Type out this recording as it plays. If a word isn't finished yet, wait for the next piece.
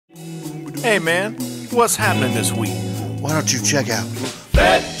Hey man, what's happening this week? Why don't you check out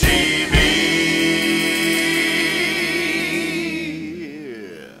fêteGreenville.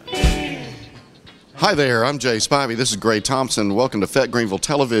 Hi there, I'm Jay Spivey. This is Gray Thompson. Welcome to fêteGreenville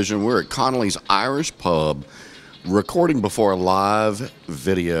Television. We're at Connolly's Irish Pub, recording before a live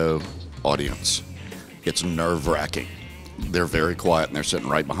video audience. It's nerve-wracking. They're very quiet, and they're sitting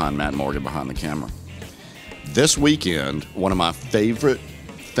right behind Matt Morgan behind the camera. This weekend, one of my favorite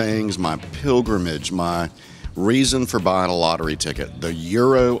things, my pilgrimage, my reason for buying a lottery ticket, the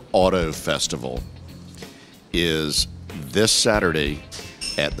Euro Auto Festival, is this Saturday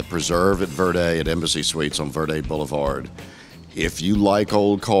at the Preserve at Verde at Embassy Suites on Verde Boulevard. If you like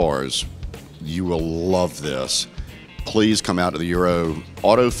old cars, you will love this. Please come out to the Euro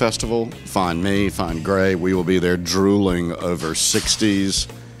Auto Festival. Find me, find Gray. We will be there drooling over 60s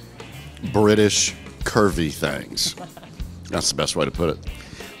British curvy things. That's the best way to put it.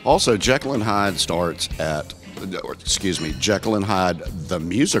 Also, Jekyll and Hyde Jekyll and Hyde the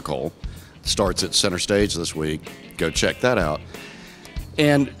musical starts at Center Stage this week. Go check that out.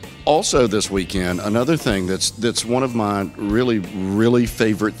 And also this weekend, another thing that's one of my really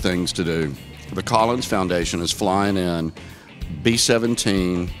favorite things to do. The Collins Foundation is flying in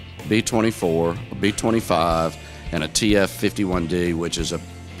B-17, B-24, B-25, and a TF-51D, which is a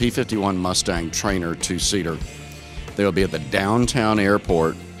P-51 Mustang trainer two-seater. They'll be at the downtown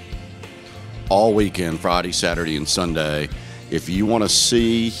airport all weekend, Friday, Saturday, and Sunday. If you want to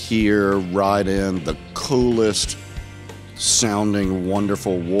see, hear, ride in the coolest sounding,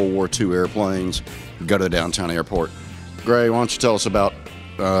 wonderful World War II airplanes, go to the downtown airport. Gray, why don't you tell us about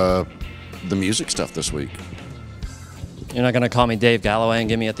the music stuff this week? You're not going to call me Dave Galloway and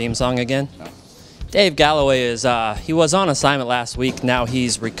give me a theme song again? No. Dave Galloway is, he was on assignment last week. Now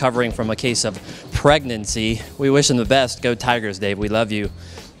he's recovering from a case of pregnancy. We wish him the best. Go Tigers, Dave. We love you.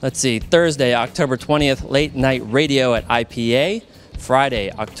 Let's see, Thursday, October 20th, late night radio at IPA.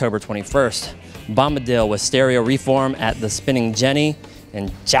 Friday, October 21st, Bombadil with stereo reform at the Spinning Jenny, and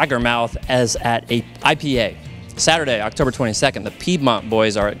Jaggermouth as at IPA. Saturday, October 22nd, the Piedmont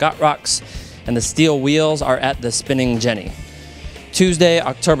Boys are at Got Rocks, and the Steel Wheels are at the Spinning Jenny. Tuesday,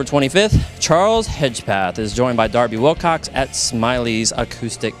 October 25th, Charles Hedgepath is joined by Darby Wilcox at Smiley's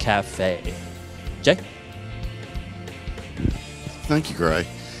Acoustic Cafe. Jay? Thank you, Gray.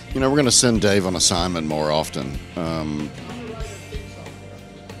 You know, we're going to send Dave on assignment more often.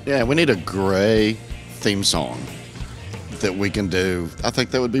 Yeah, we need a Gray theme song that we can do. I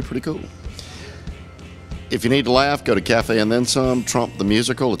think that would be pretty cool. If you need to laugh, go to Cafe and Then Some, Trump the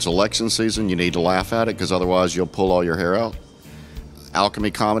Musical. It's election season. You need to laugh at it because otherwise you'll pull all your hair out.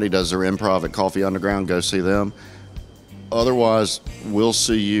 Alchemy Comedy does their improv at Coffee Underground. Go see them. Otherwise, we'll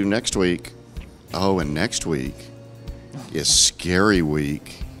see you next week. Oh, and next week is Scary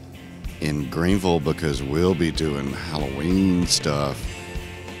Week in Greenville because we'll be doing Halloween stuff.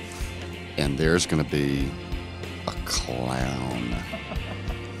 And there's going to be a clown.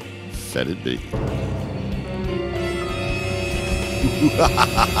 Fed it be.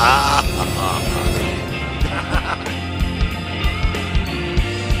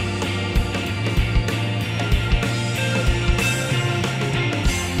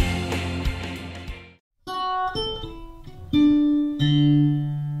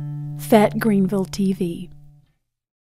 fêteGreenvilleTV.